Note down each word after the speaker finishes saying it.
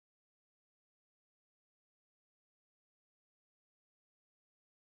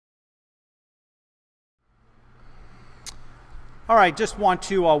All right, just want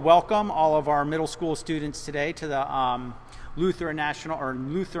to welcome all of our middle school students today to the Lutheran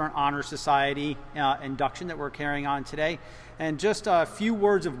Lutheran Honor Society induction that we're carrying on today. And just a few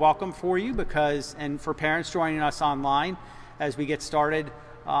words of welcome for you and for parents joining us online as we get started.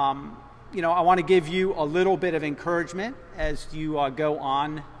 I want to give you a little bit of encouragement as you go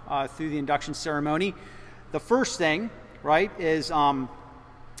on through the induction ceremony. The first thing, right, is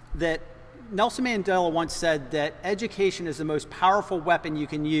that Nelson Mandela once said that education is the most powerful weapon you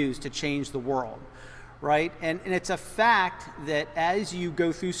can use to change the world, right? And it's a fact that as you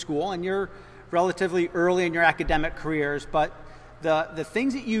go through school, and you're relatively early in your academic careers, but the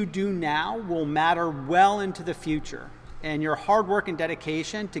things that you do now will matter well into the future. And your hard work and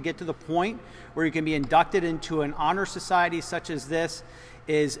dedication to get to the point where you can be inducted into an honor society such as this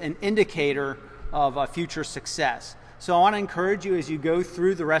is an indicator of future success. So I want to encourage you as you go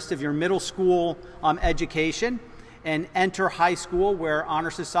through the rest of your middle school education and enter high school, where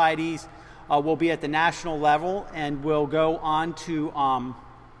honor societies will be at the national level and will go on to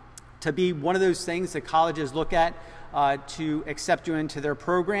be one of those things that colleges look at to accept you into their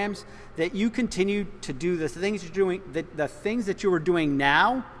programs, that you continue to do the things you're doing, the things that you are doing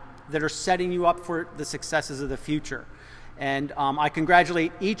now that are setting you up for the successes of the future. And I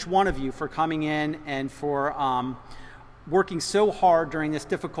congratulate each one of you for coming in and for working so hard during this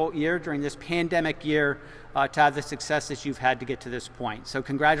difficult year, during this pandemic year, to have the success that you've had to get to this point. So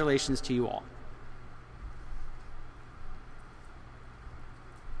congratulations to you all.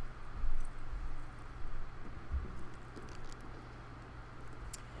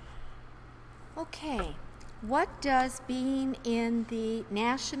 Okay, what does being in the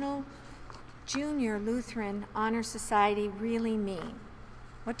National Junior Lutheran Honor Society really mean?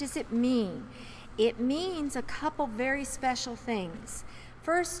 What does it mean? It means a couple very special things.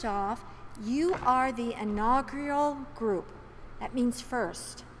 First off, you are the inaugural group. That means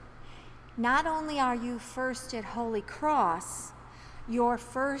first. Not only are you first at Holy Cross, you're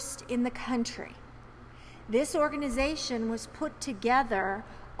first in the country. This organization was put together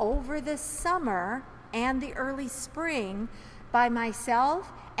over the summer and the early spring by myself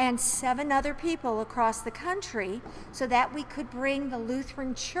and 7 other people across the country so that we could bring the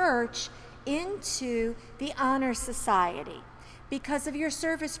Lutheran Church into the Honor Society because of your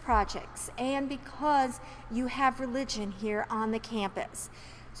service projects and because you have religion here on the campus.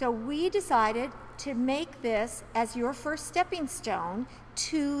 So we decided to make this as your first stepping stone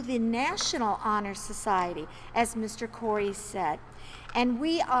to the National Honor Society, as Mr. Corey said. And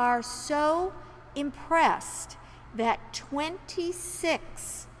we are so impressed that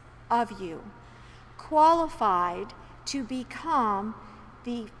 26 of you qualified to become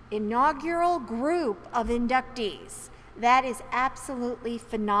the inaugural group of inductees. That is absolutely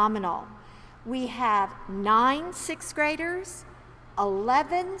phenomenal. We have 9 6th graders,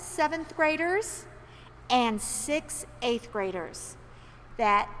 11 7th graders, and 6 8th graders.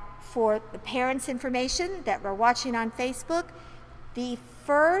 That, for the parents' information that we're watching on Facebook, the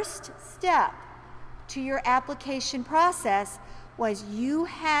first step to your application process was you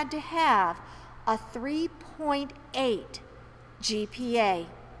had to have a 3.8 GPA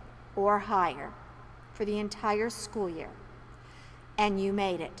or higher for the entire school year, and you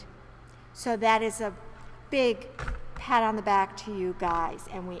made it. So that is a big pat on the back to you guys,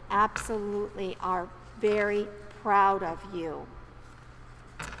 and we absolutely are very proud of you.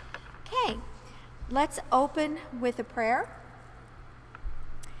 Okay, let's open with a prayer.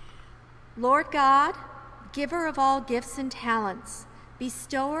 Lord God, giver of all gifts and talents,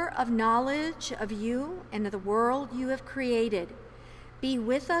 bestower of knowledge of you and of the world you have created, be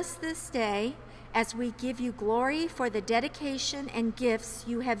with us this day as we give you glory for the dedication and gifts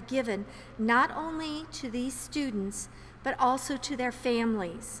you have given not only to these students, but also to their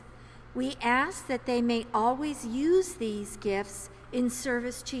families. We ask that they may always use these gifts in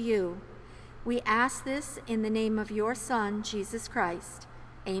service to you. We ask this in the name of your Son, Jesus Christ.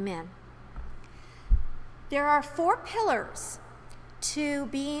 Amen. There are 4 pillars to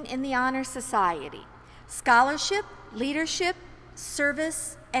being in the Honor Society: scholarship, leadership,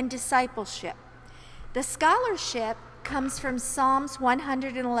 service, and discipleship. The scholarship comes from Psalms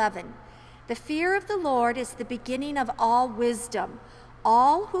 111. The fear of the Lord is the beginning of all wisdom.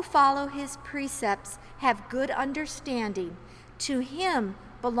 All who follow his precepts have good understanding. To him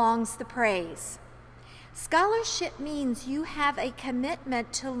belongs the praise. Scholarship means you have a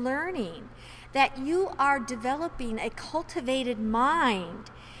commitment to learning, that you are developing a cultivated mind,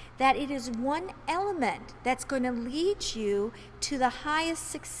 that it is one element that's going to lead you to the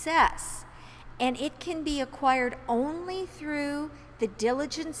highest success. And it can be acquired only through the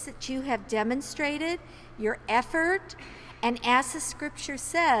diligence that you have demonstrated, your effort, And as the scripture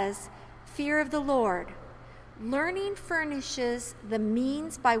says, fear of the Lord. Learning furnishes the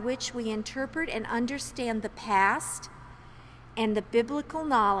means by which we interpret and understand the past and the biblical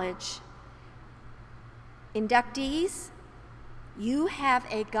knowledge. Inductees, you have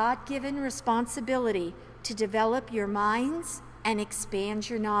a God-given responsibility to develop your minds and expand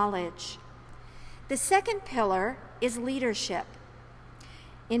your knowledge. The second pillar is leadership.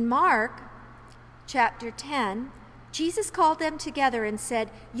 In Mark chapter 10, Jesus called them together and said,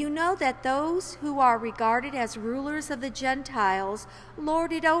 "You know that those who are regarded as rulers of the Gentiles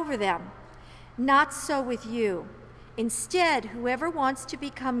lord it over them. Not so with you. Instead, whoever wants to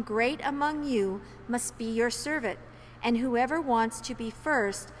become great among you must be your servant, and whoever wants to be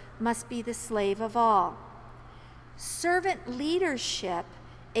first must be the slave of all." Servant leadership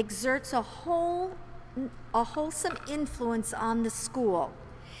exerts a wholesome influence on the school.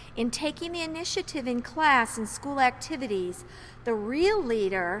 In taking the initiative in class and school activities, the real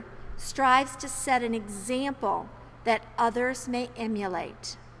leader strives to set an example that others may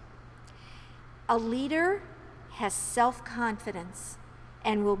emulate. A leader has self-confidence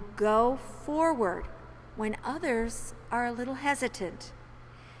and will go forward when others are a little hesitant.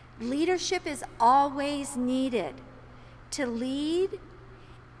 Leadership is always needed. To lead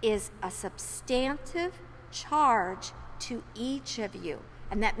is a substantive charge to each of you.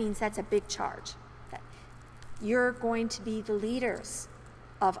 And that means that's a big charge. You're going to be the leaders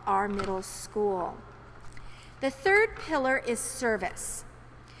of our middle school. The third pillar is service.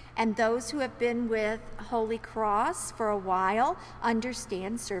 And those who have been with Holy Cross for a while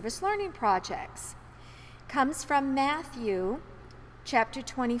understand service learning projects. Comes from Matthew chapter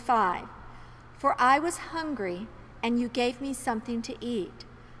 25. "For I was hungry, and you gave me something to eat.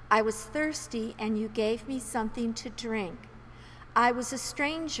 I was thirsty, and you gave me something to drink. I was a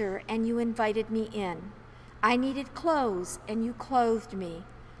stranger, and you invited me in. I needed clothes, and you clothed me.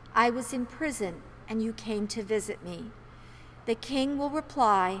 I was in prison, and you came to visit me." The king will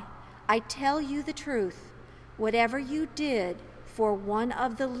reply, "I tell you the truth. Whatever you did for one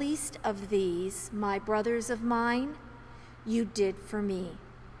of the least of these, my brothers of mine, you did for me."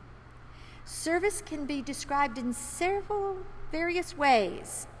 Service can be described in several various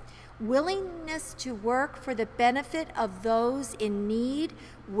ways. Willingness to work for the benefit of those in need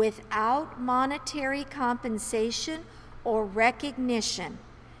without monetary compensation or recognition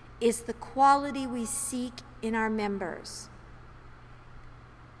is the quality we seek in our members.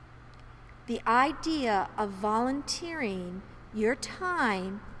 The idea of volunteering your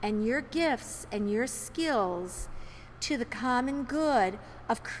time and your gifts and your skills to the common good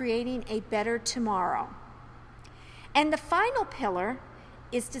of creating a better tomorrow. And the final pillar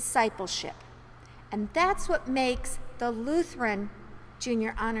is discipleship. And that's what makes the Lutheran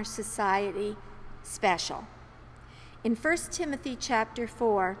Junior Honor Society special. In 1 Timothy chapter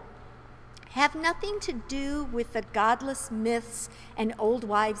 4, "Have nothing to do with the godless myths and old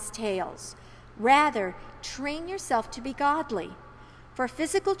wives' tales. Rather, train yourself to be godly. For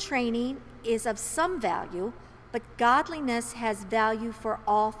physical training is of some value, but godliness has value for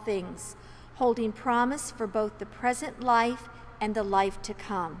all things, holding promise for both the present life and the life to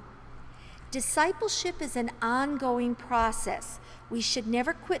come." Discipleship is an ongoing process. We should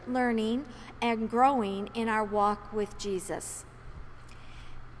never quit learning and growing in our walk with Jesus.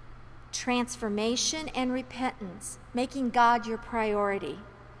 Transformation and repentance, making God your priority.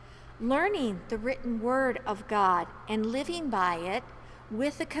 Learning the written word of God and living by it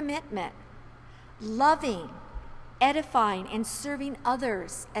with a commitment. Loving, edifying, and serving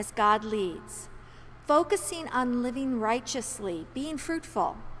others as God leads. Focusing on living righteously, being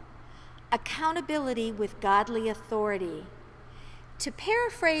fruitful. Accountability with godly authority. To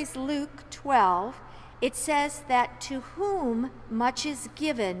paraphrase Luke 12, it says that to whom much is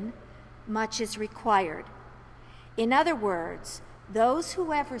given, much is required. In other words, those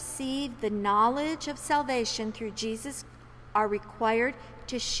who have received the knowledge of salvation through Jesus are required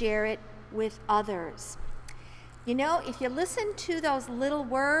to share it with others. You know, if you listen to those little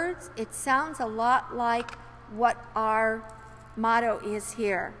words, it sounds a lot like what our motto is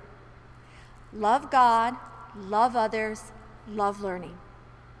here. Love God, love others, love learning.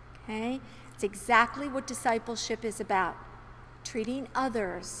 Okay? It's exactly what discipleship is about. Treating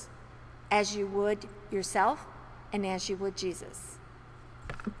others as you would yourself and as you would Jesus.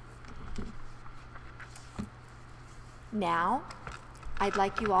 Now, I'd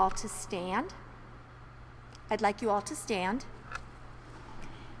like you all to stand.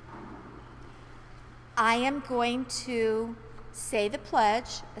 I am going to say the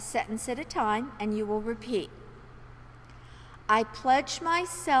pledge a sentence at a time, and you will repeat. I pledge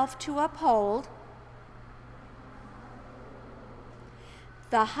myself to uphold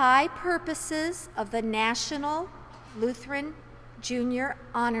the high purposes of the National Lutheran Junior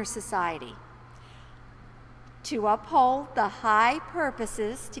Honor Society. To uphold the high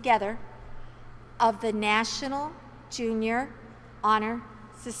purposes together of the National Junior Honor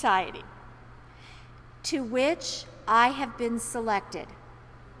Society, to which I have been selected,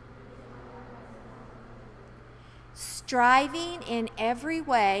 striving in every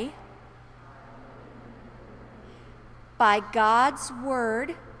way by God's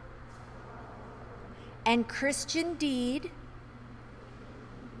word and Christian deed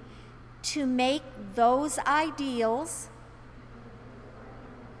to make those ideals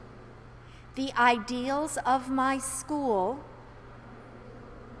the ideals of my school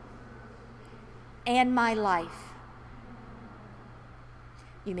and my life.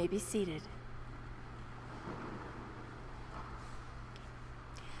 You may be seated.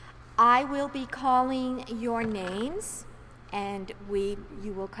 I will be calling your names, and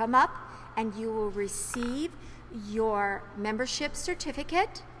you will come up and you will receive your membership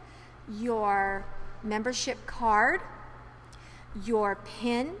certificate, your membership card, your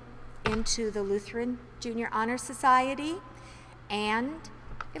pin into the Lutheran Junior Honor Society, and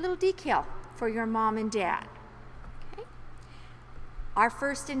a little decal for your mom and dad. Okay. Our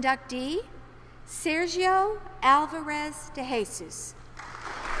first inductee, Sergio Alvarez de Jesus.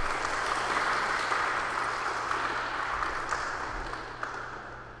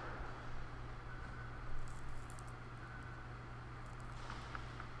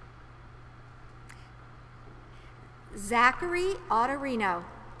 Zachary Ottorino.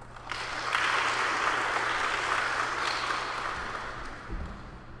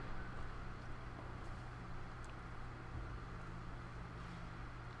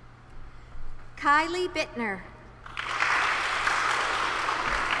 Kylie Bittner.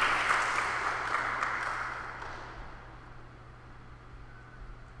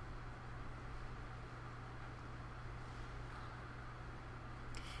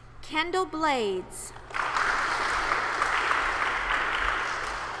 Kendall Blades.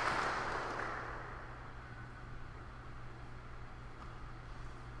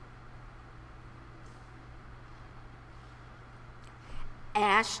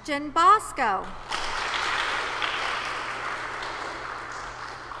 Ashton Bosco.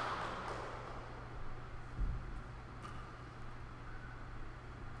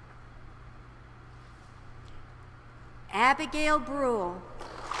 Abigail Brule.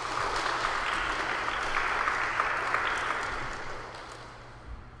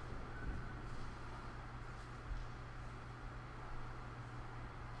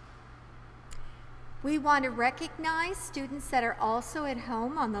 We want to recognize students that are also at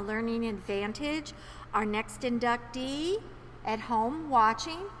home on the Learning Advantage. Our next inductee at home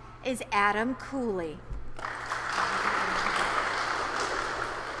watching is Adam Cooley.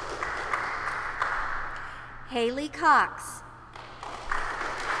 Haley Cox.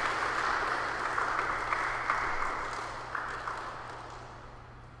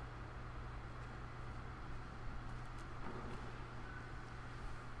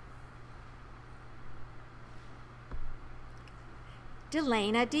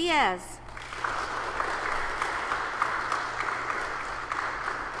 Delana Diaz.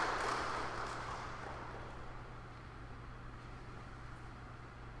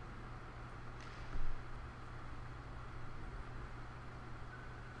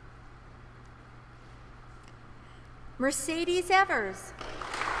 Mercedes Evers.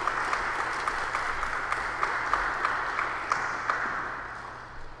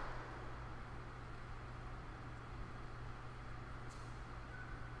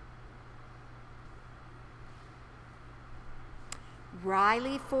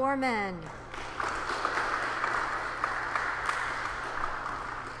 Riley Foreman.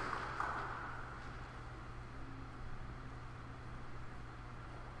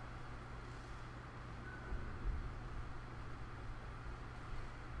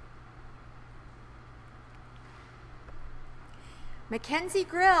 Mackenzie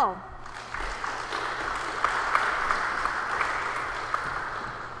Grill.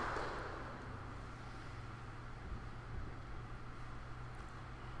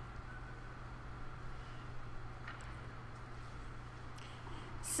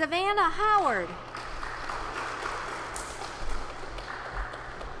 Savannah Howard.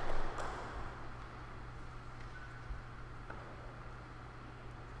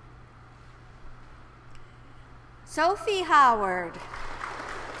 Sophie Howard.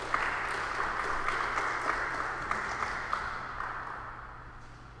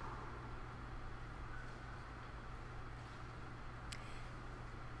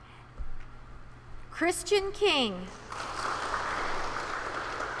 Christian King.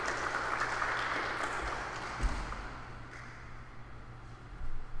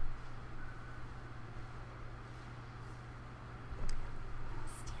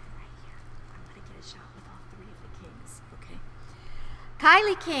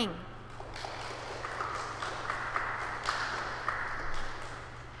 Kylie King.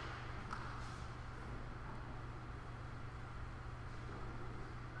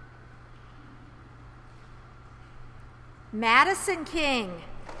 Madison King.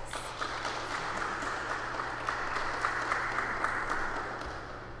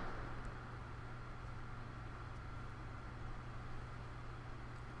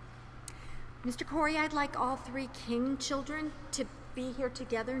 Mr. Corey, I'd like all three King children to be here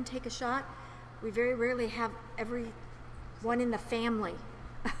together and take a shot. We very rarely have everyone in the family.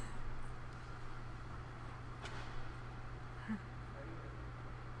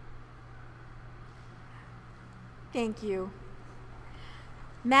 Thank you.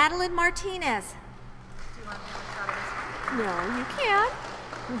 Madeline Martinez. Do you want to have a shot of this? No, you can't.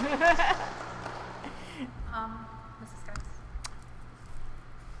 Mrs. Geis.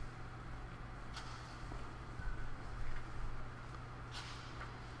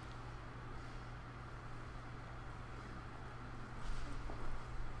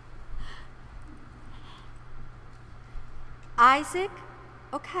 Isaac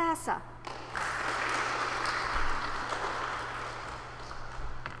Okasa.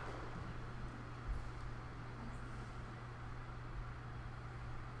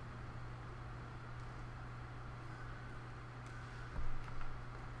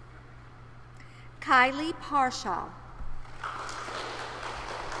 Kylie Parshall.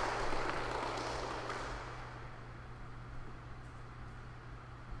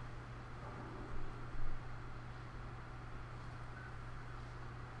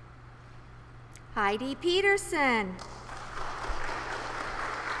 Heidi Peterson.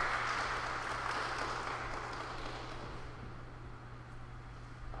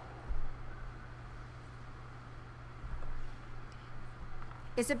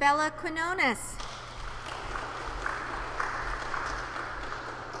 Isabella Quinones.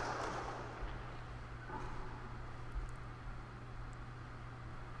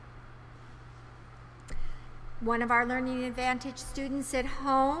 One of our Learning Advantage students at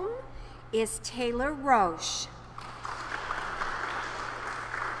home is Taylor Roche.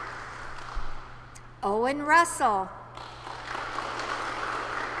 Owen Russell.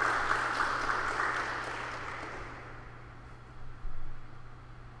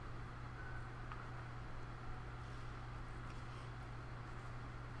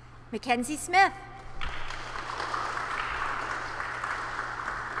 Mackenzie Smith.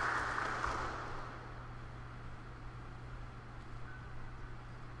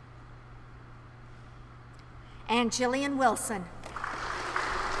 And Jillian Wilson.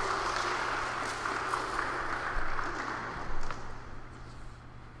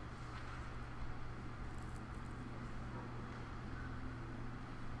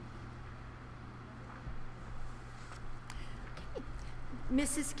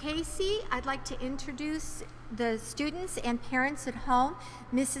 Mrs. Casey, I'd like to introduce the students and parents at home.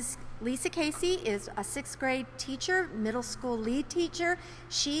 Mrs. Lisa Casey is a 6th grade teacher, middle school lead teacher.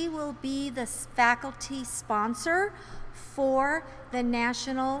 She will be the faculty sponsor for the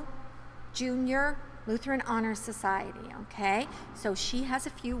National Junior Lutheran Honor Society, okay? So she has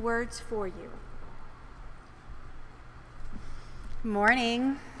a few words for you.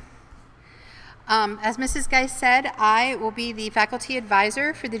 Morning. As Mrs. Geis said, I will be the faculty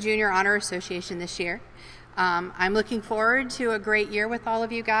advisor for the Junior Honor Association this year. I'm looking forward to a great year with all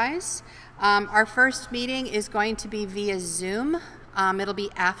of you guys. Our first meeting is going to be via Zoom. It'll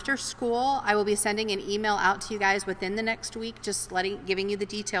be after school. I will be sending an email out to you guys within the next week, just giving you the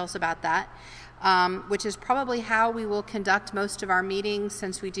details about that, which is probably how we will conduct most of our meetings,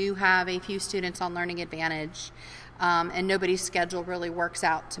 since we do have a few students on Learning Advantage, and nobody's schedule really works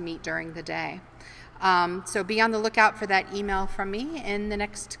out to meet during the day. So be on the lookout for that email from me in the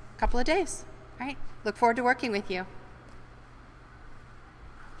next couple of days. All right, look forward to working with you.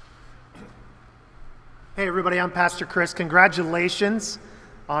 Hey everybody, I'm Pastor Chris. Congratulations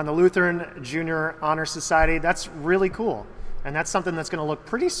on the Lutheran Junior Honor Society. That's really cool. And that's something that's going to look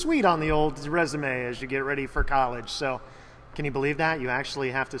pretty sweet on the old resume as you get ready for college. So can you believe that? You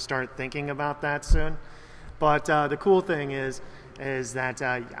actually have to start thinking about that soon. But the cool thing is that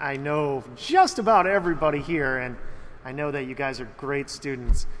I know just about everybody here, and I know that you guys are great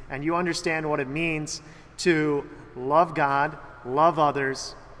students, and you understand what it means to love God, love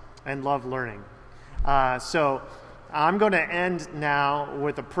others, and love learning. So I'm going to end now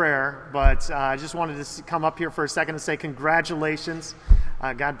with a prayer, but I just wanted to come up here for a second and say congratulations.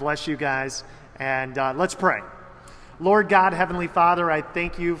 God bless you guys, and let's pray. Lord God, Heavenly Father, I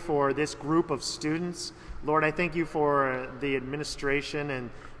thank you for this group of students. Lord, I thank you for the administration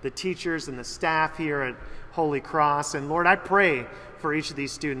and the teachers and the staff here at Holy Cross. And Lord, I pray for each of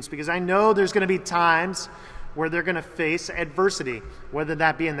these students, because I know there's going to be times where they're going to face adversity, whether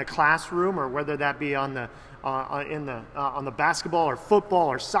that be in the classroom or whether that be on the basketball or football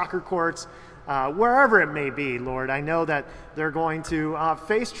or soccer courts, wherever it may be. Lord, I know that they're going to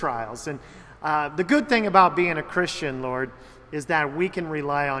face trials. And the good thing about being a Christian, Lord, is that we can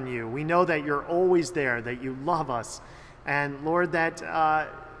rely on you. We know that you're always there, that you love us, and Lord, that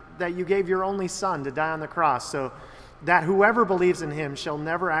you gave your only Son to die on the cross, so that whoever believes in him shall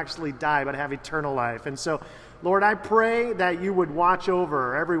never actually die but have eternal life. And so, Lord, I pray that you would watch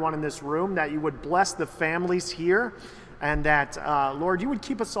over everyone in this room, that you would bless the families here, and that, Lord, you would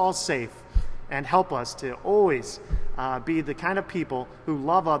keep us all safe and help us to always be the kind of people who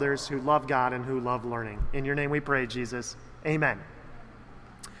love others, who love God, and who love learning. In your name we pray, Jesus. Amen.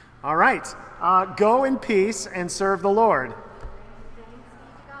 All right. Go in peace and serve the Lord.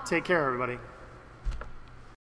 Take care, everybody.